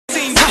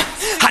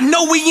I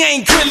know we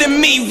ain't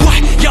grilling me.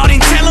 What? Y'all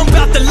didn't tell them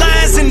about the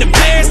lions and the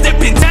bears that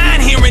been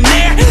dying here and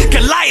there.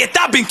 Goliath,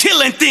 I've been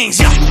killing things,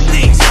 y'all.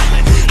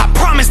 I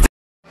promise.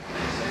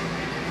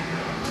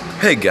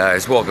 Hey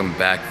guys, welcome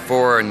back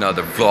for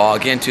another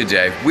vlog, and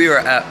today we are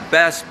at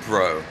Bass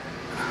Pro.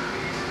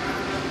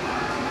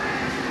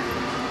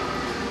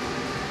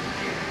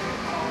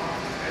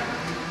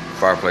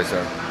 Fireplace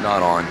there,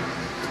 not on.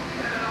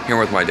 Here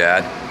with my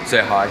dad. Say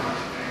hi.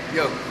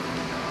 Yo.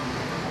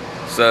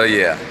 So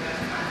yeah,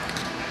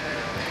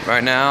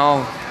 right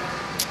now,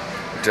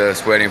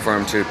 just waiting for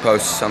him to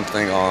post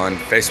something on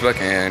Facebook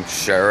and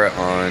share it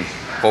on a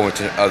whole bunch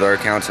of other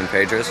accounts and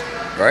pages,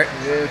 right?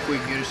 Yeah, if we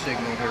get a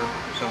signal here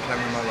sometime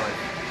in my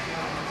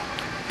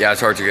life. Yeah, it's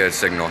hard to get a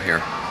signal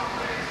here.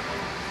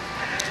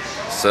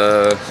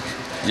 So,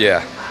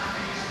 yeah.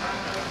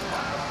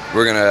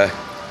 We're gonna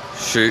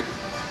shoot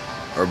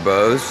our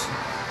bows.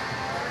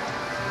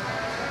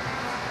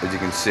 As you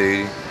can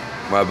see,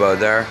 my bow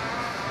there.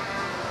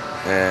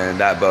 And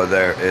that bow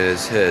there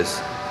is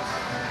his.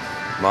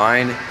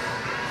 Mine,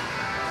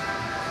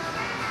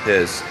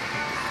 his.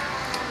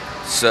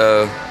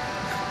 So,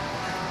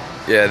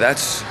 yeah,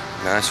 that's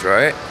nice,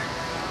 right?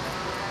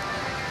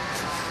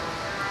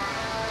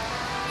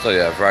 So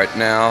yeah, right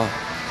now,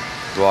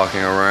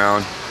 walking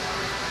around,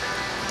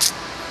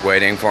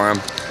 waiting for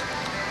him.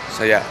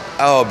 So yeah,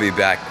 I'll be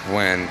back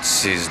when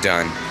she's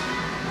done.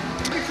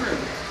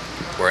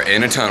 We're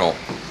in a tunnel,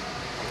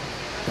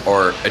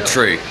 or a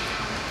tree,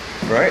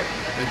 right?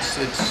 It's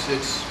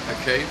a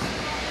cave.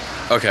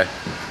 Okay.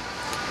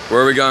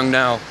 Where are we going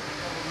now?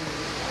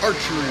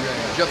 Archery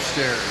range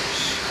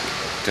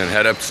upstairs. Gonna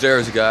head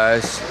upstairs,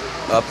 guys.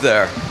 Up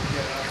there.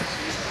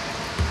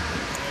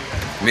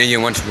 Me and you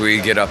once we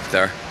get up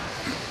there.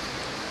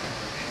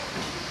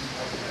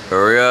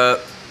 Hurry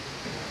up.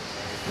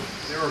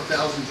 There are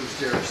thousands of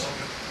stairs.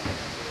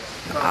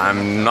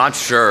 I'm not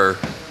sure.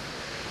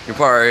 You're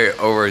probably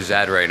over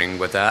exaggerating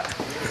with that.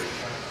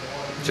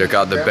 Check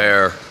out the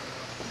bear.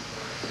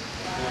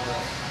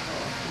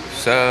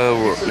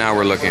 So now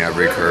we're looking at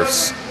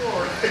recurves.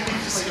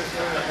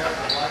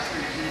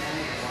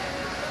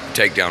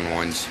 Takedown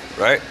ones,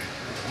 right?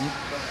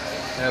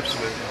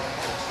 Absolutely.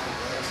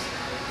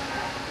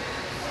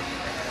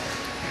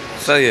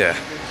 So yeah,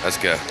 let's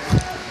go.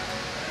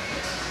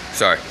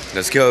 Sorry,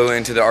 let's go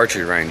into the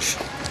archery range.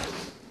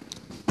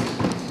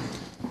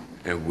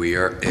 And we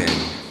are in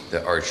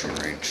the archery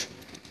range.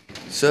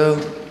 So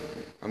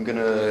I'm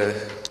gonna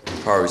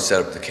probably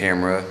set up the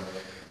camera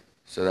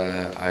so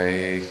that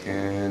I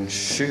can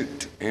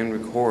shoot and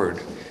record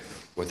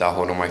without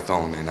holding my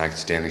phone and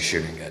accidentally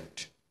shooting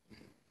it.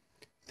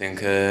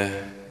 Think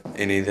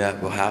any of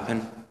that will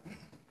happen?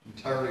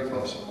 Entirely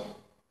possible.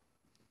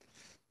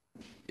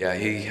 Yeah,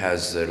 he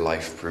has the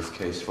life-proof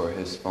case for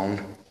his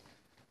phone.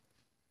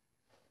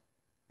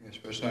 Yes,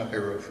 but it's not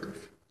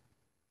hero-proof.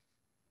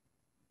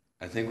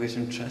 I think we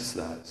should test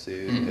that, see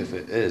if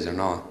it is or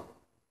not.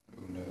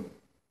 Oh no.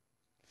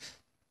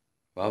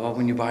 What about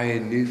when you buy a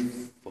new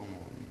phone?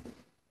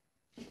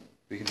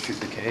 We can shoot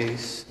the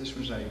case. This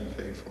was not even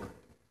paid for.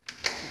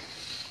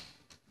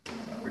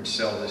 I would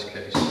sell this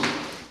case.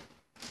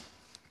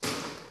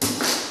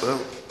 Well,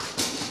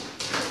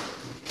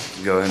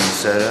 go ahead and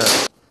set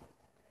up.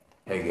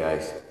 Hey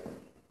guys,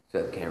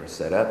 set the camera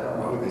set up,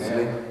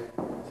 obviously.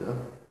 So,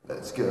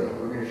 let's go.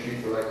 We're gonna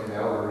shoot for like an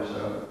hour or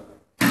so.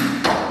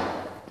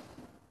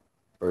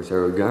 First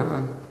arrow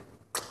gone.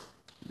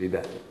 Be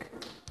back.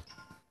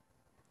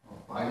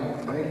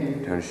 Thank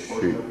you. Time to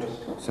shoot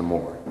some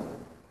more.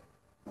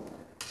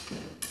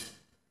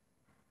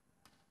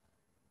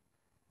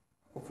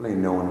 Hopefully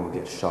no one will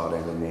get shot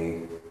in the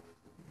knee.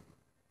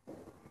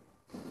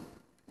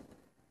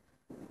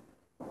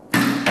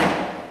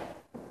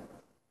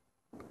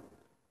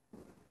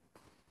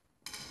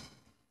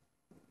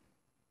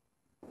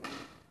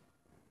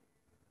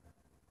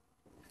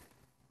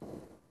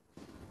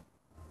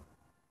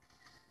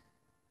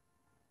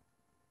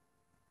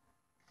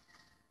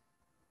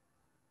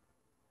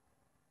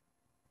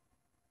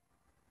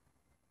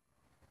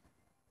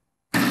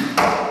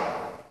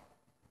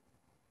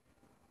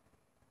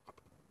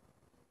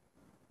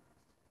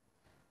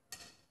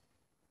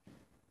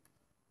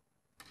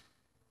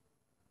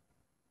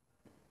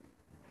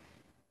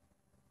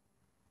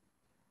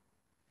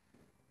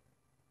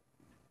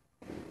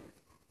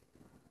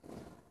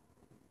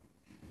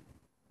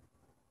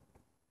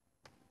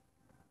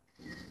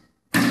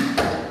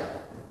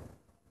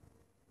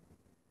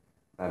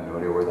 I have no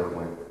idea where that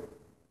went.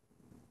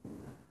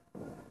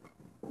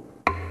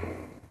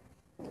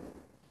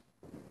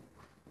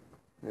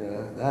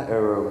 Yeah, that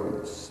arrow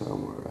went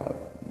somewhere. I have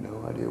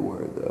no idea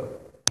where though.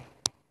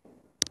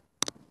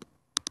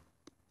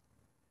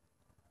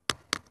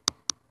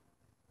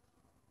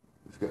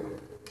 Let's go.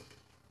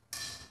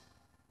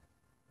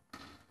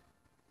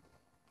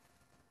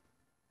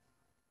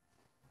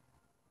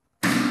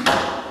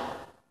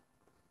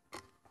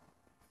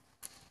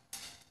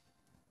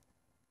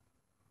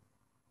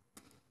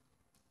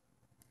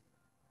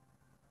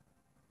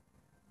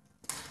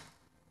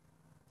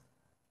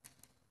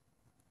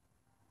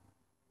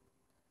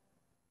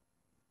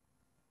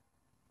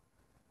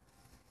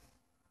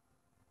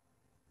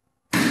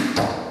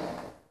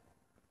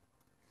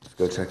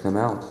 go check them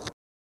out.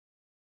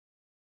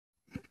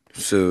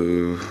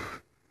 So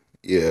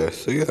yeah,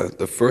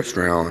 the first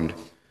round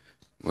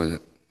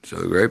wasn't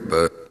so great,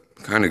 but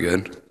kind of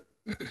good.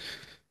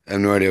 I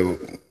have no idea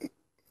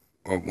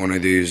what one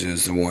of these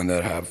is the one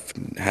that I've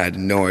had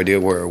no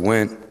idea where it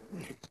went.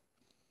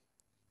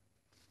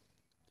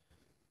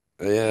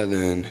 But yeah,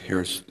 then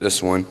here's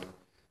this one,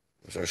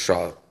 which I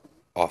shot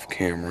off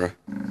camera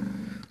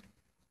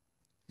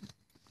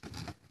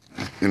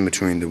in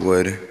between the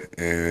wood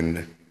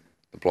and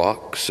the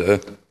block, so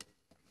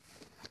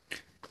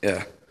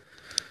yeah.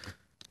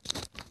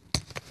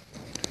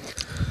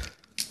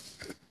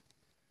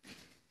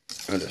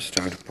 I'm just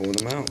trying to pull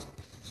them out.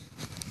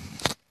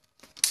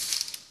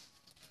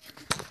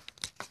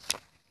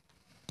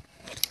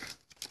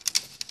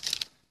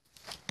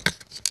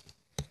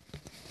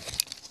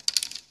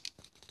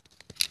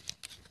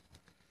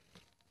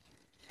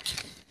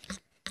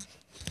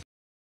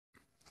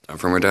 Time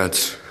for my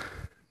dad's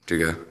to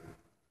go.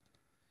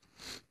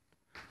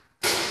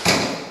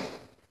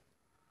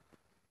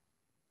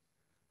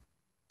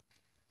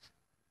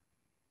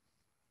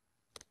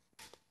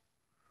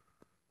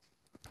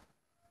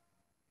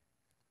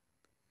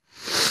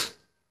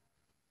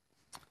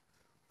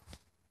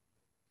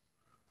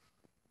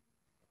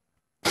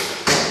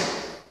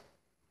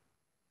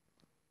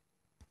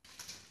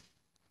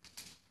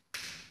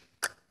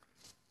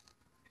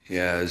 He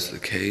has the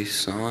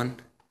case on.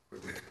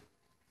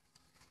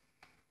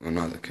 Well,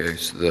 not the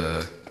case, he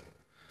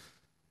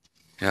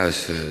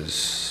has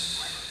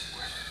his...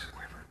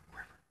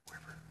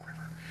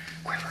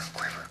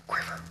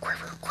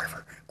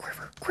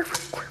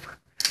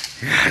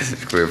 He has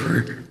his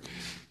quiver.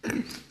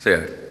 So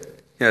yeah,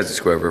 he has his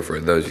quiver for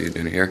those of you who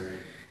didn't hear.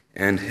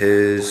 And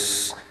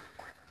his...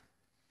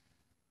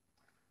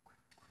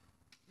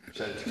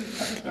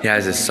 He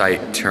has his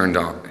sight turned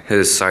on,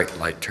 his sight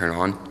light turn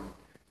on.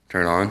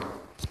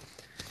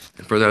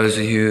 And for those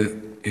of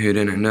you who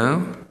didn't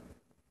know,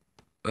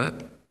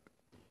 but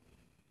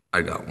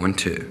I got one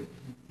too.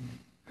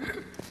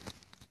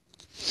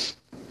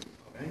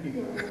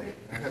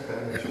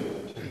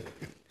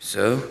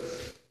 So,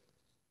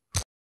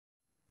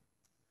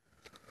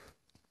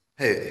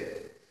 hey,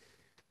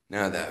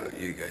 now that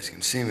you guys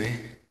can see me,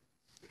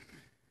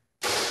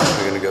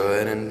 we're gonna go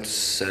ahead and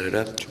set it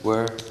up to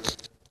where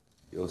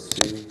you'll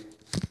see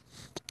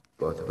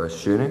both of us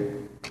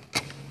shooting.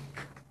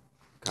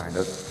 Kind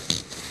of.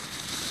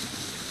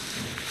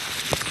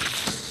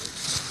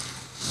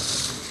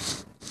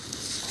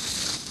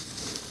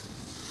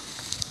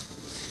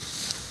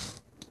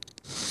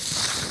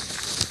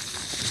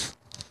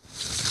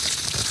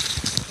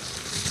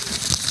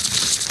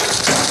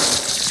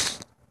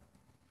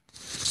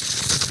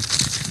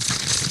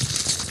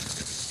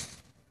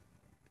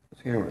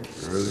 This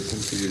camera's really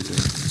confusing.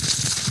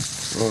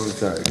 Oh, I'm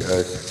sorry,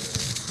 guys.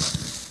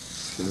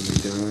 Should be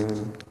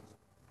done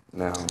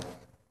now.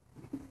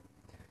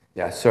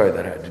 Yeah, sorry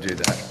that I had to do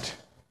that.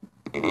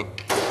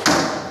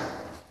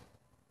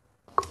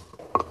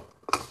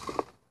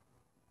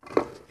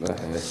 But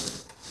hey,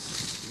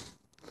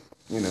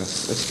 you know,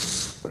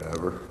 it's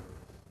whatever.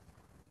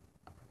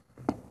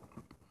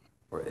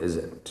 Or is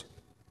it?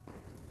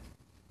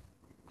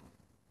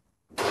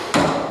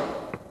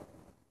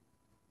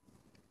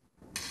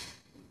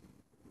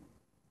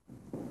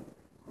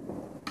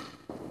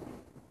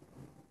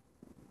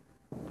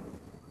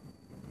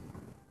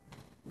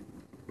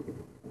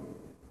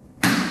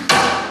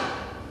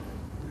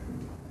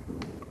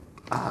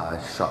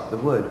 I shot the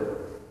wood.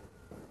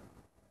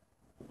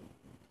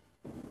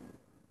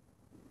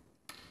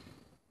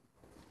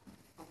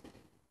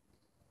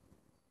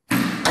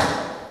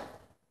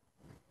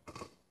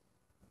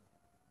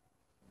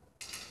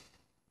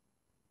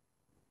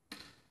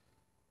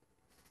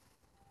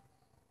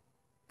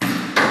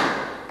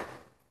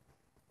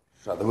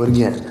 Shot the wood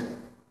again.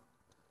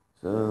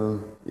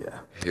 So, yeah.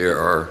 Here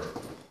are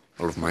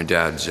all of my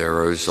dad's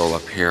arrows all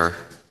up here.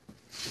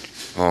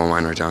 All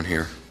mine are down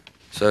here.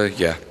 So,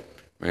 yeah.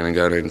 We're gonna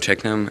go ahead and check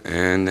them,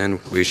 and then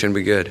we should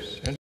be good.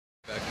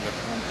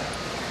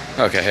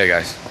 Okay, hey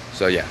guys.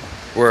 So yeah,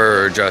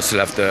 we're just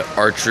left the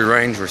archery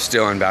range. We're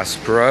still in Bass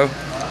Pro.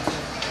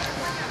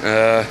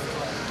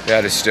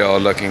 Dad is still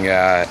looking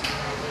at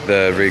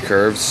the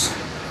recurves.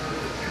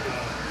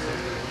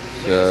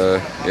 So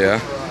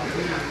yeah.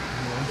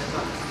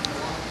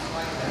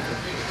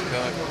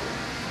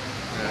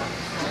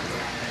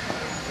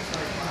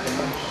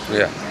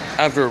 Yeah.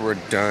 After we're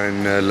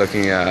done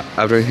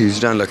after he's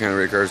done looking at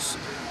recurves,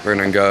 we're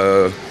gonna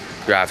go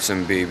grab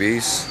some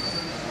BBs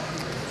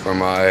for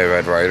my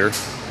Red Ryder.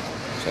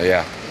 So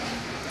yeah,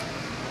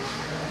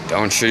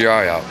 don't shoot your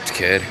eye out,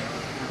 kid.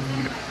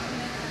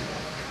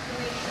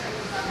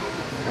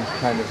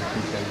 Kind of a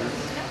contender.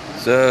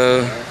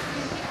 So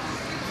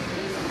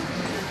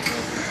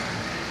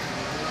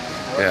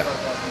yeah.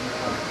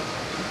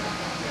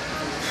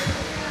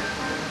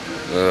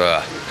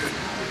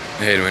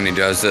 I hate when he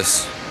does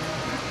this.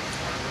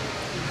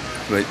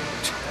 But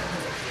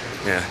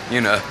yeah,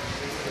 you know,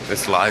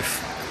 it's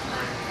life.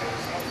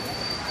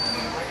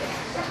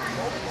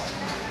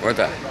 Where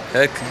the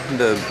heck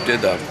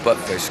did the butt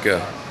face go?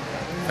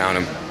 Found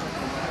him.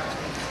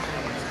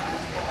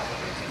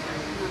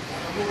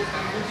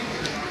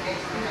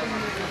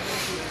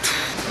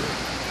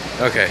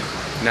 Okay,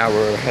 now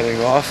we're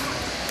heading off.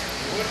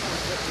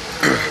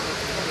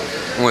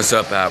 What's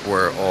up at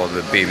where all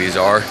the babies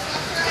are?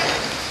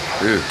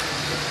 Ooh.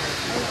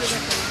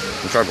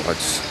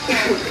 Tripods.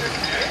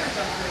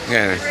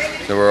 Okay,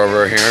 so we're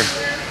over here.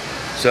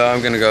 So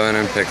I'm gonna go in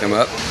and pick them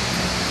up.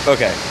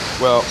 Okay,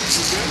 well,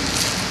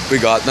 we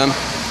got them.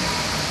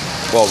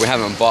 Well, we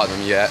haven't bought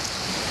them yet.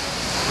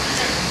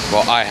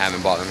 Well, I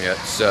haven't bought them yet.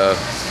 So,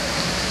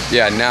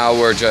 yeah, now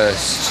we're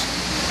just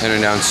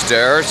heading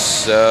downstairs.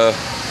 So,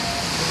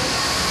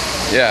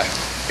 yeah,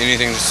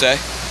 anything to say?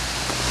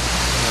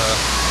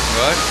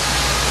 What?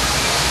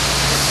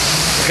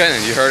 Okay,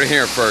 then you heard it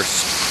here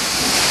first.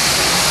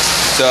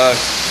 So,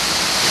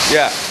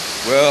 yeah,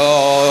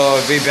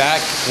 we'll be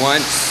back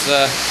once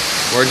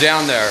we're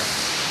down there.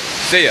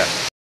 See ya.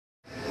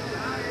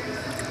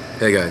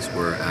 Hey guys,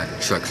 we're at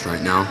Chuck's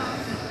right now.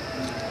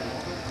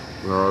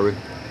 Where are we?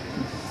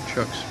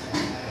 Chuck's.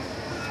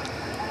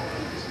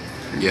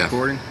 Yeah.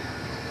 Recording?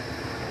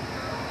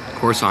 Of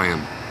course I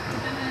am.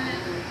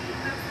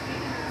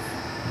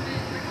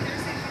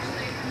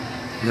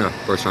 Yeah,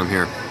 first time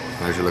here.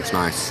 Actually looks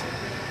nice.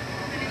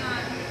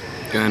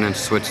 I'm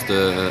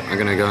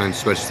gonna go and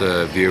switch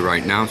the view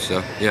right now,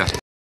 so yeah.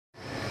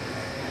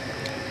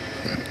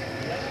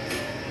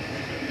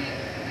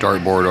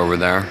 Dartboard over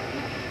there.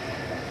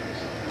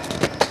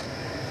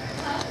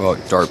 Well,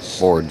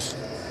 dartboards.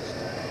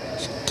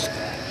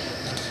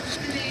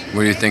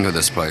 What do you think of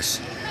this place?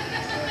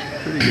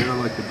 Pretty good. I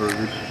like the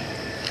burgers.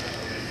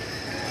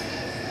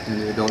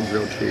 And the adult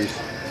grilled cheese.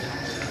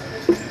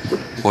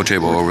 Whole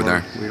table over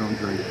there. We don't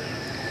drink.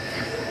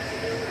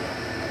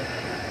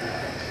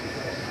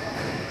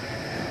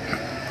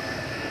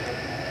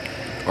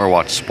 Or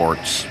watch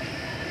sports.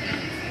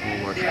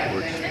 We'll watch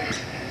sports.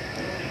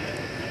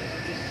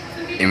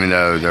 Even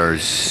though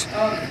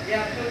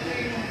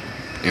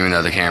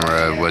the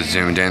camera was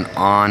zoomed in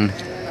on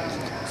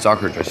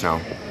soccer just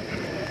now.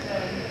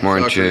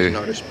 Soccer is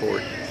not a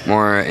sport.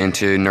 More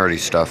into nerdy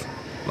stuff,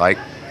 like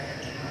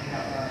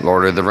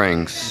Lord of the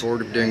Rings.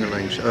 Lord of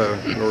Dinglings.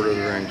 Lord of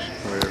the Rings.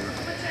 Whatever.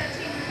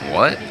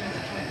 What? I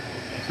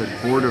said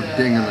Lord of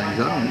Dinglings. I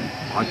don't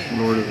watch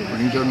Lord of the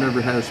Rings. I've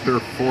never had a spare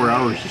 4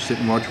 hours to sit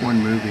and watch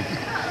one movie.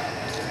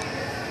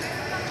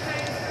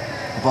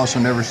 I've also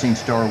never seen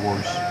Star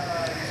Wars.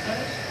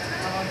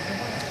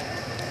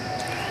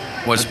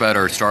 What's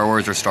better, Star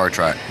Wars or Star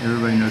Trek?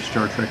 Everybody knows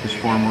Star Trek is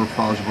far more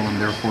plausible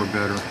and therefore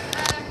better.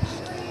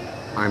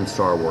 I'm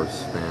Star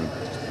Wars fan.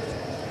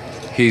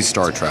 He's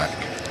Star Trek.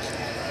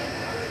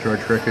 Star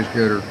Trek is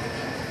gooder.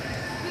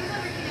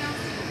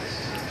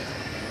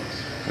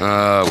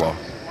 Well.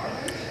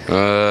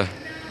 Go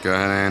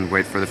ahead and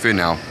wait for the food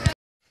now.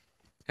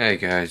 Hey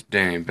guys,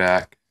 Danny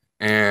back.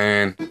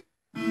 And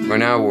right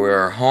now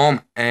we're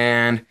home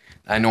and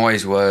that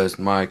noise was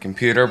my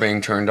computer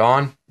being turned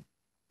on.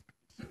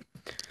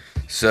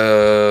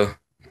 So,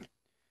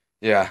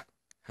 yeah,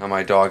 have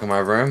my dog in my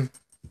room.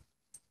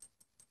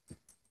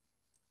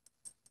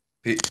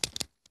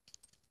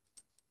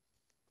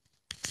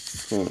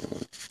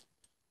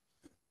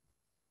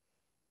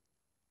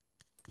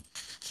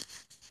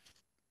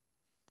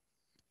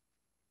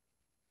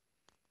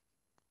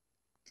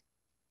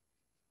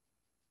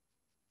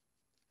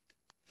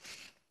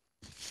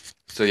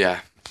 So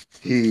yeah,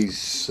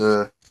 he's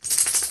in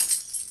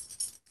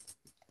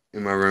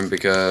my room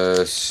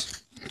because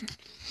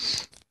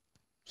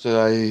so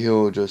that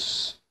he'll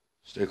just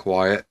stay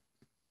quiet.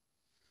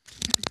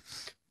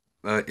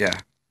 But yeah,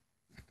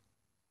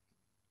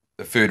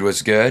 the food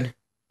was good.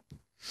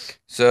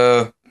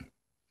 So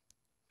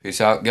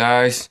peace out,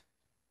 guys.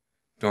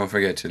 Don't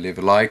forget to leave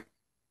a like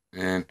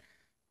and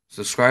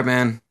subscribe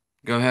and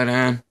go ahead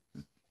and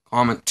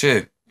comment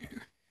too.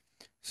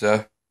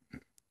 So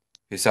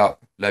peace out.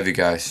 Love you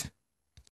guys.